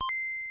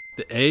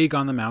The Egg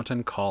on the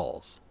Mountain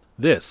Calls.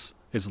 This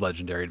is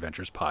Legendary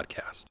Adventures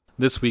Podcast.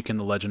 This week in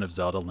The Legend of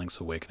Zelda Link's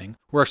Awakening,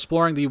 we're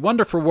exploring the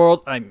wonderful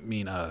world,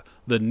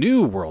 the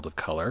new world of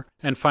color,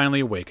 and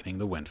finally awakening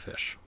the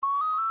Windfish.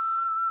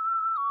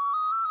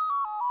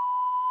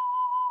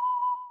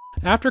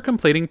 After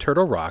completing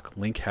Turtle Rock,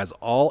 Link has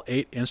all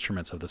 8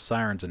 instruments of the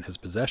sirens in his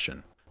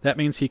possession. That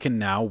means he can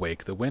now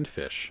wake the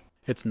Windfish.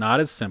 It's not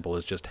as simple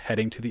as just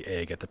heading to the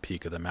egg at the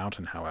peak of the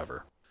mountain,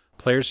 however.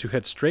 Players who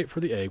head straight for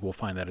the egg will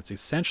find that it's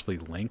essentially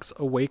Link's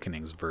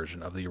Awakening's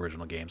version of the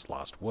original game's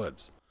Lost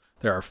Woods.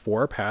 There are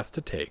 4 paths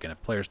to take, and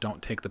if players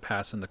don't take the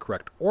paths in the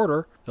correct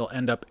order, they'll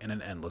end up in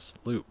an endless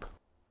loop.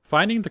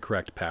 Finding the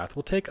correct path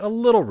will take a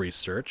little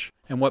research,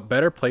 and what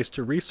better place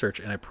to research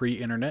in a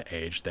pre-internet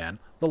age than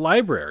the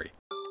library?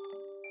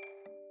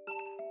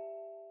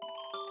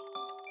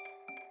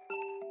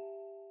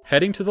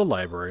 Heading to the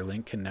library,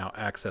 Link can now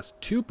access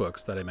 2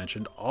 books that I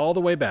mentioned all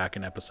the way back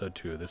in episode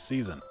 2 of this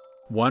season.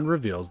 One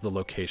reveals the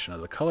location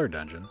of the Color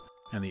Dungeon,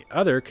 and the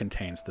other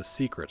contains the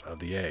secret of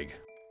the egg.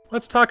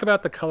 Let's talk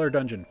about the Color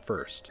Dungeon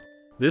first.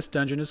 This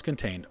dungeon is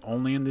contained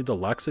only in the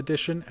Deluxe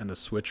Edition and the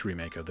Switch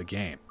remake of the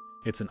game.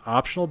 It's an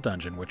optional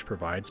dungeon which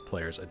provides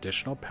players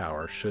additional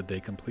power should they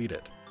complete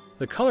it.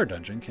 The Color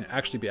Dungeon can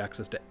actually be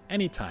accessed at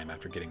any time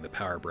after getting the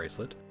Power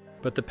Bracelet,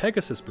 but the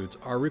Pegasus Boots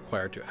are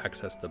required to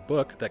access the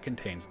book that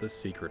contains the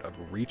secret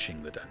of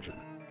reaching the dungeon.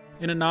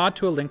 In a nod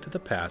to A Link to the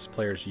Past,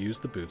 players use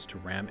the boots to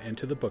ram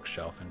into the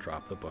bookshelf and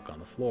drop the book on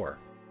the floor.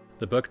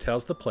 The book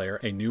tells the player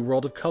a new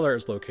world of color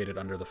is located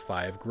under the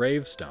 5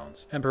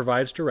 gravestones, and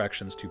provides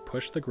directions to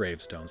push the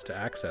gravestones to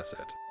access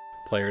it.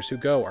 Players who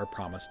go are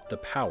promised the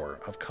power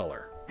of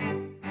color.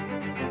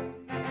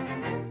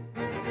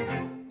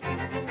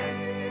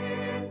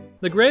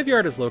 The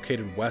graveyard is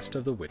located west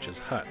of the witch's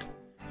hut.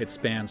 It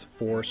spans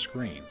 4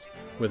 screens,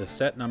 with a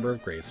set number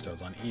of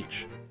gravestones on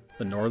each.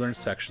 The northern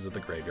sections of the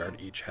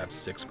graveyard each have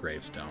 6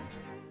 gravestones.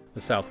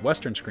 The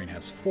southwestern screen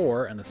has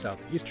 4, and the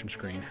southeastern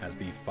screen has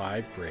the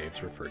 5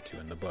 graves referred to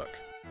in the book.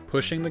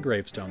 Pushing the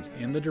gravestones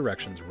in the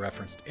directions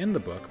referenced in the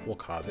book will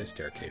cause a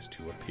staircase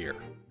to appear.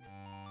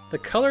 The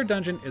Color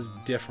Dungeon is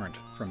different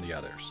from the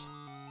others.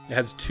 It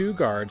has 2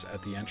 guards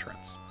at the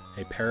entrance,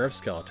 a pair of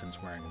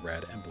skeletons wearing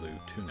red and blue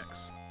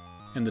tunics.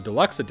 In the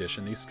Deluxe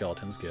Edition, these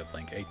skeletons give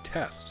Link a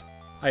test.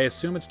 I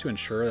assume it's to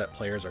ensure that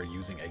players are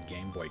using a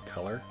Game Boy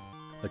Color.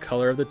 The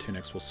color of the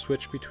tunics will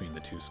switch between the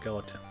 2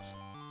 skeletons.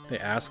 They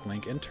ask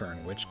Link in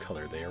turn which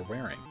color they are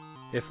wearing.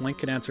 If Link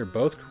can answer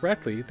both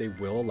correctly, they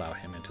will allow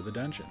him into the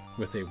dungeon,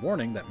 with a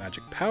warning that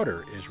magic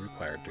powder is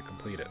required to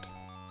complete it.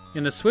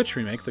 In the Switch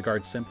remake, the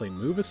guards simply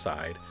move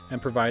aside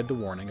and provide the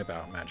warning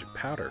about magic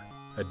powder.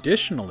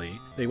 Additionally,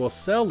 they will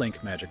sell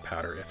Link magic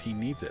powder if he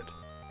needs it.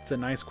 It's a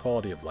nice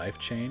quality of life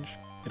change.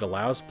 It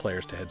allows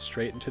players to head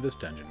straight into this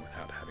dungeon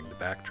without having to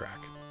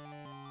backtrack.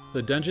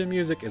 The dungeon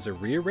music is a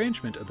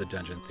rearrangement of the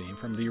dungeon theme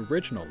from the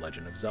original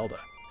Legend of Zelda.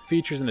 It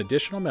features an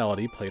additional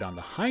melody played on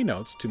the high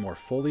notes to more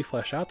fully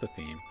flesh out the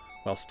theme,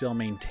 while still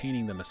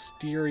maintaining the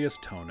mysterious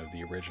tone of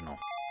the original.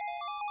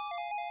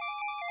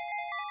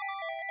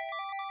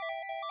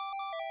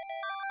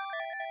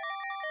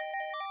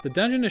 The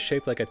dungeon is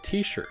shaped like a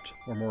t-shirt,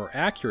 or more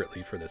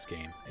accurately for this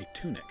game, a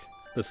tunic.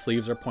 The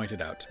sleeves are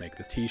pointed out to make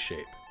the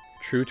T-shape.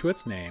 True to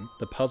its name,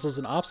 the puzzles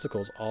and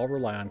obstacles all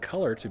rely on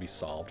color to be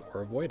solved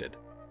or avoided.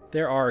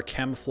 There are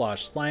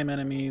camouflage slime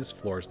enemies,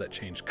 floors that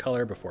change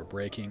color before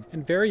breaking,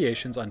 and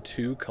variations on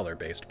 2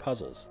 color-based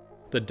puzzles.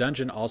 The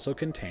dungeon also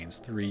contains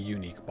 3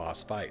 unique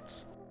boss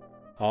fights.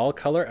 All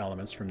color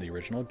elements from the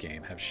original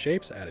game have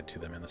shapes added to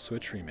them in the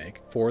Switch remake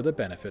for the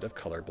benefit of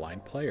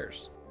colorblind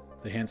players.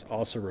 The hints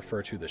also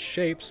refer to the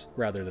shapes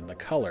rather than the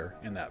color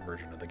in that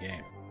version of the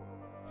game.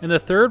 In the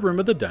 3rd room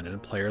of the dungeon,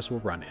 players will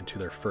run into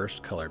their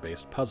first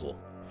color-based puzzle.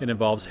 It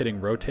involves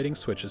hitting rotating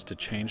switches to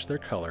change their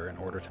color in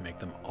order to make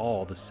them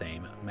all the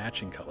same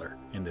matching color,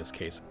 in this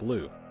case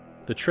blue.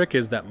 The trick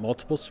is that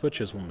multiple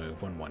switches will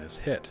move when one is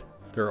hit.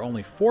 There are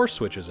only 4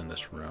 switches in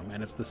this room,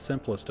 and it's the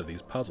simplest of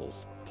these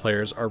puzzles.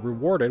 Players are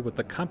rewarded with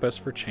the compass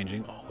for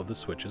changing all of the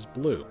switches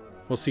blue.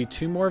 We'll see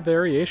 2 more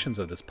variations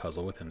of this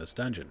puzzle within this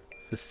dungeon.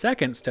 The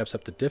second steps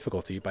up the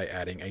difficulty by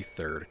adding a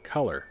 3rd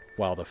color,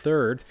 while the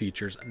 3rd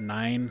features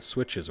 9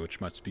 switches which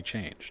must be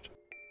changed.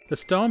 The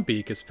stone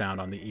beak is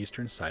found on the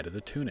eastern side of the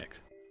tunic.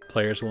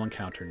 Players will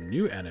encounter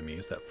new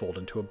enemies that fold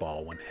into a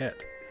ball when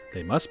hit.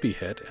 They must be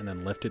hit and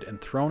then lifted and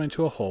thrown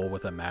into a hole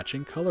with a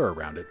matching color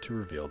around it to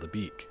reveal the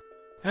beak.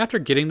 After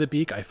getting the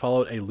beak, I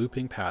followed a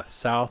looping path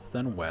south,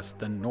 then west,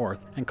 then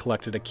north, and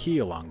collected a key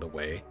along the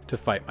way to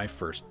fight my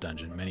first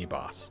dungeon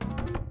mini-boss.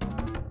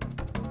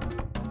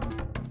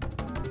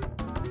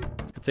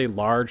 It's a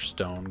large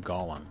stone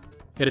golem.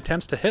 It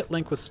attempts to hit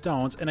Link with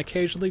stones and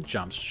occasionally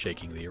jumps,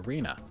 shaking the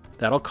arena.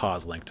 That'll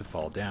cause Link to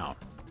fall down.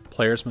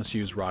 Players must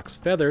use Rock's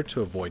Feather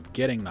to avoid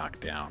getting knocked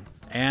down,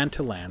 and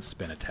to land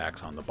spin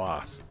attacks on the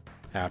boss.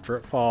 After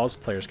it falls,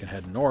 players can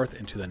head north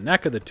into the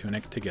neck of the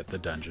tunic to get the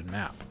dungeon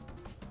map.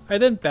 I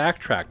then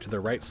backtrack to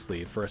the right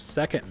sleeve for a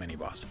second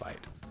mini-boss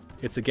fight.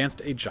 It's against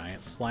a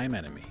giant slime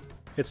enemy.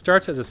 It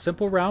starts as a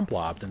simple round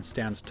blob, then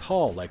stands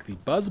tall like the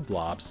buzz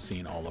blobs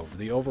seen all over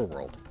the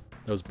overworld.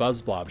 Those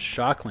buzz blobs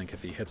shock Link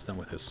if he hits them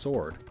with his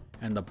sword,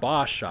 and the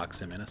boss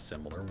shocks him in a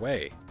similar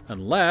way,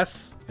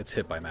 unless it's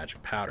hit by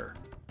magic powder.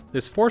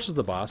 This forces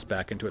the boss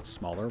back into its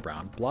smaller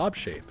round blob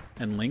shape,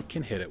 and Link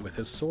can hit it with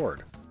his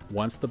sword.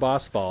 Once the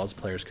boss falls,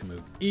 players can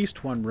move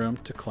east one room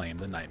to claim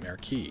the Nightmare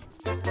Key.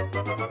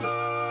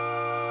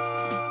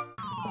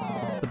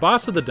 The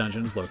boss of the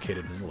dungeon is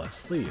located in the left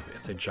sleeve.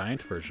 It's a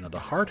giant version of the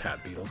hard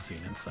hat beetle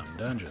seen in some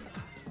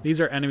dungeons. These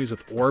are enemies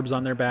with orbs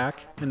on their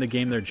back. In the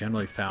game, they're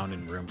generally found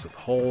in rooms with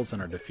holes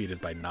and are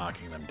defeated by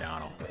knocking them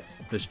down a hole.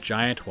 This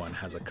giant one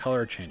has a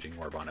color-changing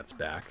orb on its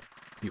back.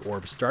 The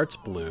orb starts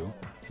blue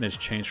and is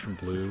changed from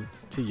blue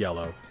to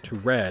yellow to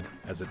red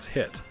as it's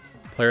hit.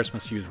 Players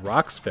must use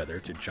Rock's Feather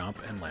to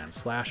jump and land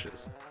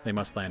slashes. They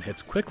must land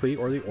hits quickly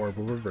or the orb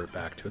will revert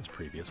back to its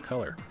previous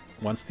color.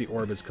 Once the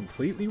orb is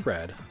completely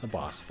red, the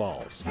boss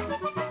falls.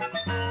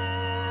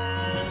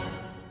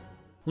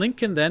 Link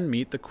can then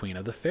meet the Queen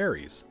of the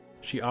Fairies.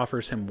 She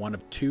offers him one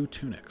of two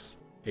tunics,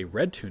 a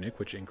red tunic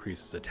which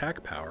increases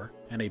attack power,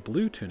 and a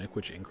blue tunic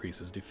which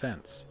increases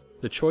defense.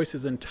 The choice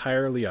is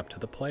entirely up to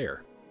the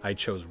player. I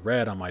chose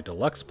red on my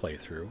deluxe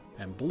playthrough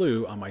and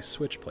blue on my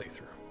Switch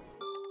playthrough.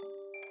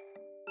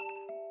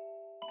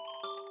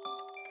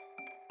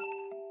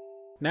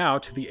 Now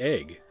to the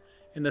egg.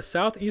 In the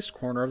southeast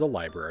corner of the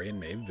library in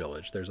Maeve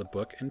Village, there's a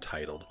book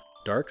entitled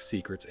Dark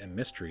Secrets and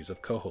Mysteries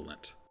of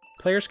Koholint.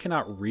 Players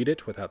cannot read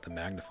it without the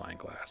magnifying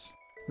glass.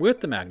 With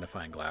the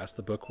magnifying glass,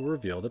 the book will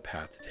reveal the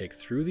path to take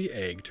through the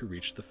egg to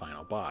reach the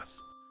final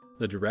boss.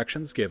 The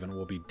directions given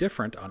will be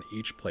different on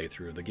each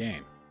playthrough of the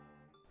game.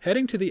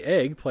 Heading to the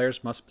egg,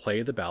 players must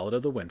play the Ballad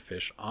of the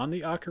Windfish on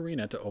the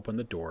ocarina to open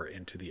the door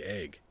into the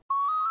egg.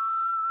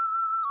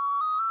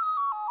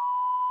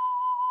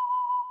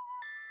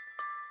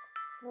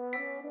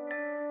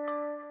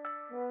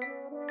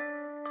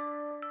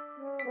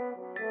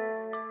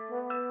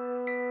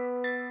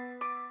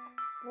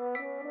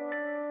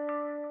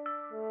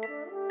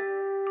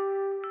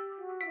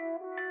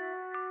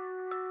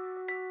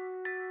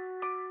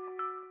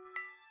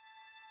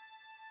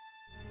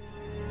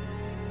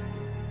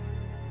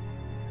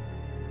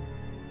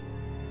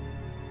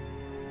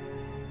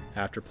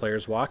 After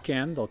players walk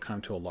in, they'll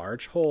come to a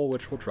large hole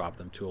which will drop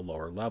them to a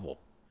lower level.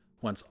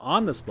 Once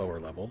on this lower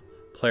level,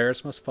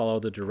 players must follow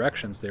the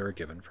directions they were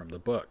given from the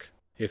book.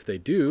 If they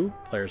do,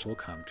 players will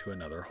come to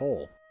another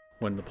hole.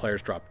 When the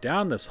players drop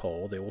down this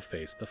hole, they will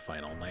face the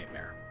final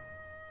nightmare.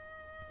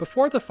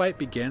 Before the fight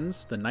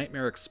begins, the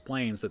nightmare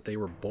explains that they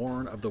were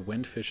born of the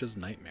Windfish's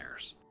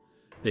nightmares.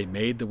 They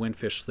made the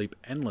Windfish sleep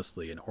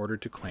endlessly in order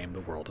to claim the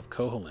world of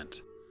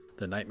Koholint.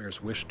 The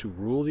nightmares wish to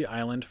rule the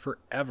island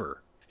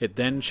forever. It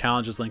then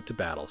challenges Link to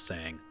battle,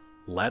 saying,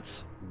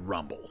 "Let's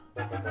rumble."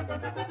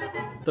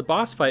 The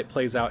boss fight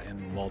plays out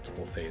in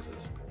multiple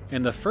phases.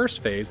 In the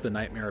first phase, the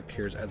nightmare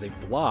appears as a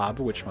blob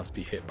which must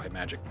be hit by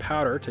magic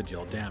powder to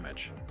deal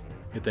damage.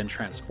 It then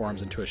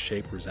transforms into a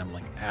shape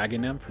resembling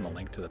Aghanim from A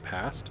Link to the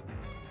Past.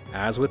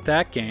 As with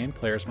that game,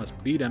 players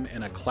must beat him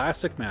in a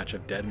classic match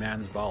of Dead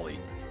Man's Volley,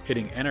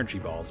 hitting energy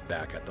balls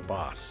back at the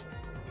boss.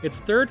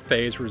 Its third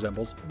phase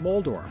resembles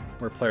Moldorm,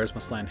 where players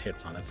must land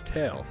hits on its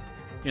tail.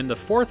 In the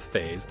fourth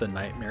phase, the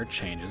nightmare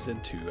changes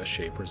into a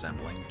shape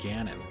resembling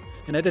Ganon,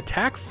 and it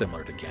attacks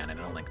similar to Ganon in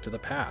A Link to the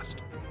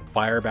Past.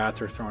 Fire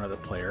bats are thrown at the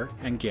player,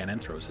 and Ganon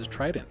throws his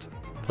trident.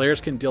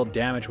 Players can deal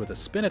damage with a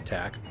spin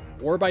attack,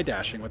 or by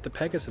dashing with the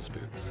Pegasus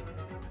boots.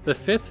 The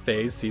fifth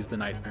phase sees the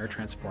nightmare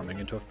transforming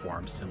into a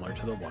form similar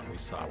to the one we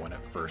saw when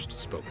it first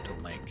spoke to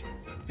Link.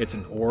 It's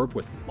an orb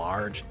with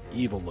large,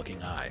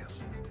 evil-looking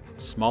eyes.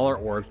 Smaller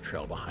orbs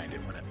trail behind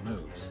it when it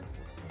moves.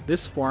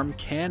 This form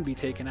can be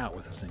taken out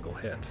with a single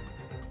hit.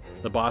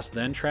 The boss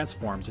then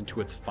transforms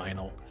into its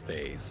final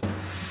phase.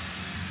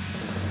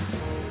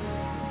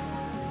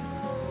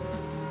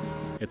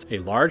 It's a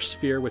large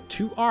sphere with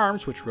two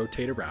arms which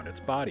rotate around its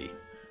body.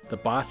 The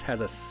boss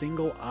has a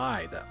single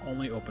eye that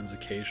only opens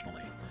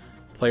occasionally.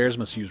 Players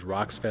must use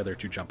Rock's Feather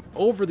to jump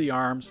over the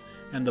arms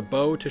and the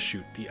bow to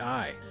shoot the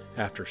eye.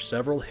 After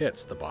several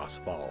hits, the boss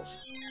falls.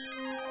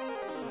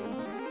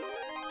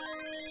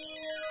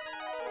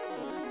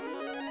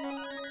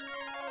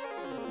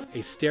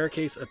 A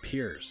staircase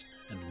appears,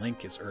 and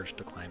Link is urged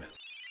to climb it.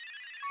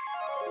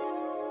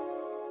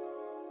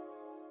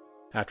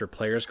 After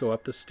players go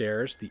up the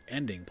stairs, the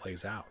ending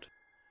plays out.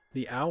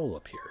 The owl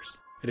appears.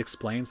 It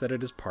explains that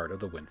it is part of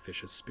the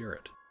Windfish's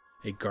spirit,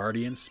 a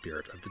guardian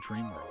spirit of the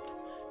dream world.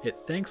 It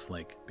thanks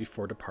Link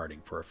before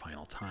departing for a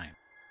final time.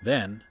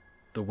 Then,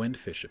 the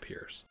Windfish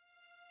appears.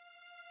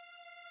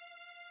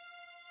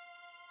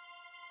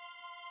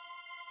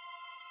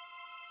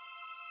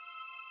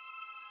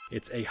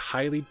 It's a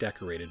highly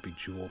decorated,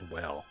 bejeweled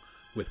well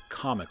with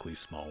comically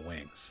small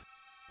wings.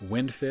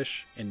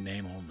 Windfish in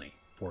name only,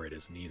 for it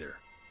is neither.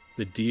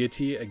 The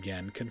deity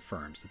again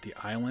confirms that the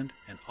island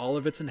and all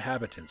of its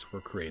inhabitants were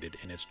created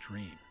in its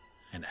dream,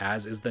 and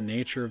as is the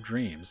nature of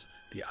dreams,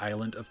 the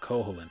island of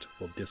Koholint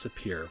will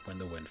disappear when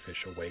the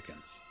Windfish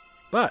awakens.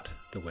 But,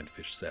 the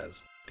Windfish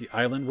says, The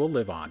island will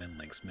live on in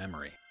Link's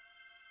memory.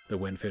 The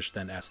Windfish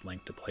then asks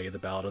Link to play the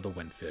Ballad of the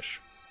Windfish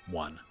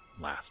one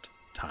last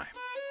time.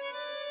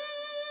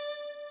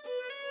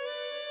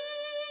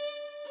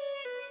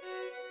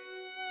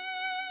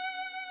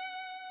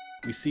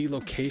 We see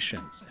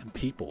locations and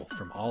people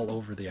from all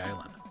over the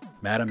island.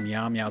 Madame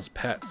Meow Meow's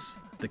pets,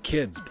 the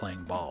kids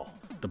playing ball,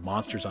 the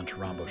monsters on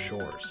Tarambo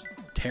shores,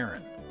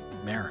 Terran,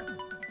 Marin,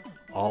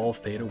 all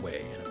fade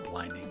away in a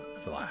blinding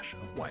flash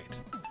of white.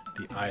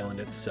 The island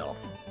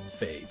itself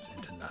fades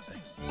into nothing.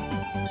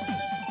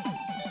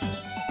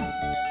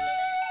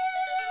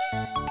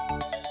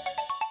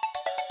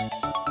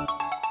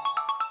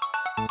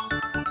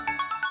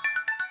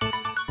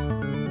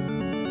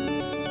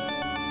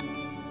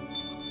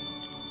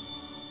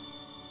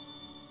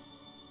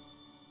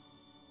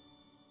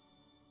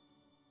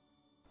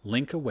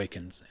 Link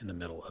awakens in the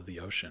middle of the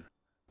ocean,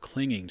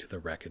 clinging to the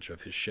wreckage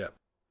of his ship.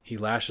 He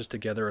lashes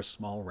together a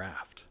small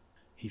raft.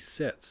 He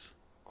sits,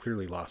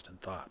 clearly lost in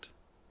thought.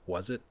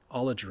 Was it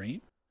all a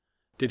dream?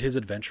 Did his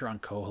adventure on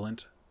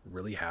Koholint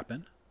really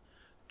happen?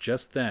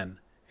 Just then,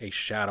 a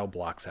shadow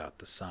blocks out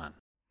the sun.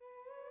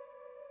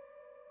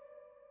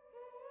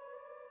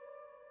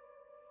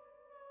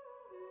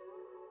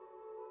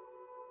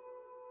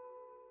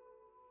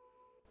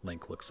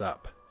 Link looks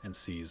up and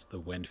sees the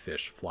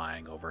Windfish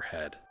flying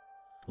overhead.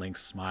 Link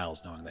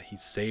smiles knowing that he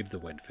saved the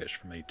Windfish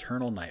from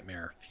eternal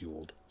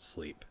nightmare-fueled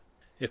sleep.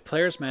 If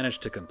players manage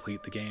to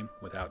complete the game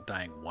without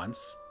dying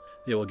once,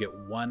 they will get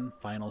one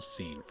final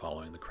scene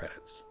following the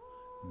credits.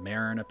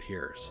 Marin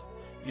appears.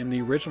 In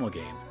the original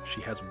game,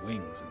 she has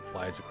wings and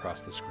flies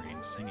across the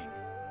screen singing.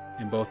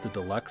 In both the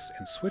deluxe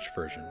and Switch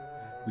version,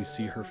 we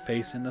see her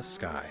face in the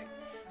sky,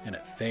 and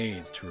it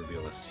fades to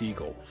reveal a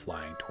seagull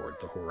flying toward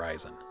the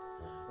horizon.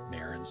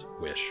 Marin's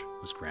wish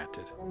was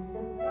granted.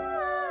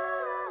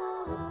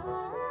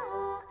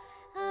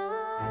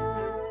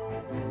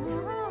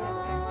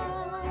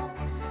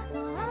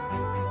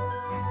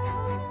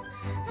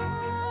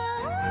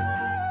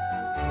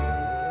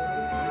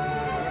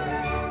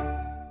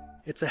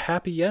 It's a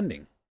happy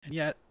ending, and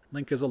yet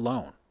Link is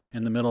alone,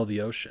 in the middle of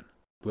the ocean.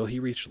 Will he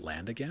reach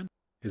land again?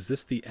 Is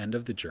this the end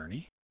of the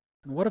journey?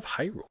 And what of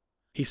Hyrule?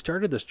 He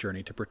started this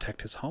journey to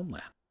protect his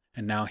homeland,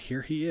 and now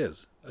here he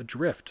is,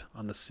 adrift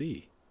on the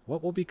sea.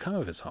 What will become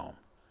of his home?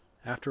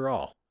 After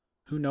all,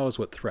 who knows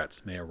what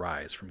threats may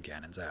arise from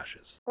Ganon's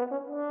ashes?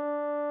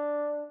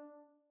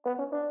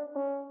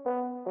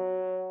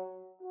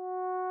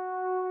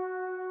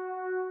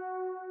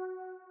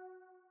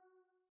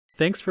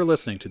 Thanks for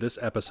listening to this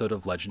episode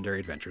of Legendary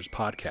Adventures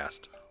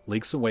Podcast.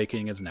 Link's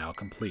Awakening is now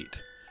complete.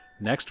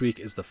 Next week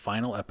is the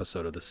final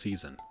episode of the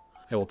season.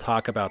 I will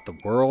talk about the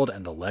world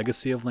and the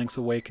legacy of Link's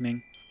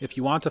Awakening. If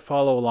you want to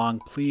follow along,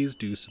 please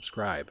do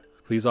subscribe.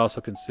 Please also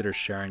consider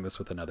sharing this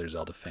with another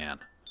Zelda fan.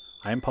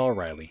 I'm Paul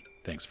Riley.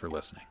 Thanks for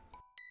listening.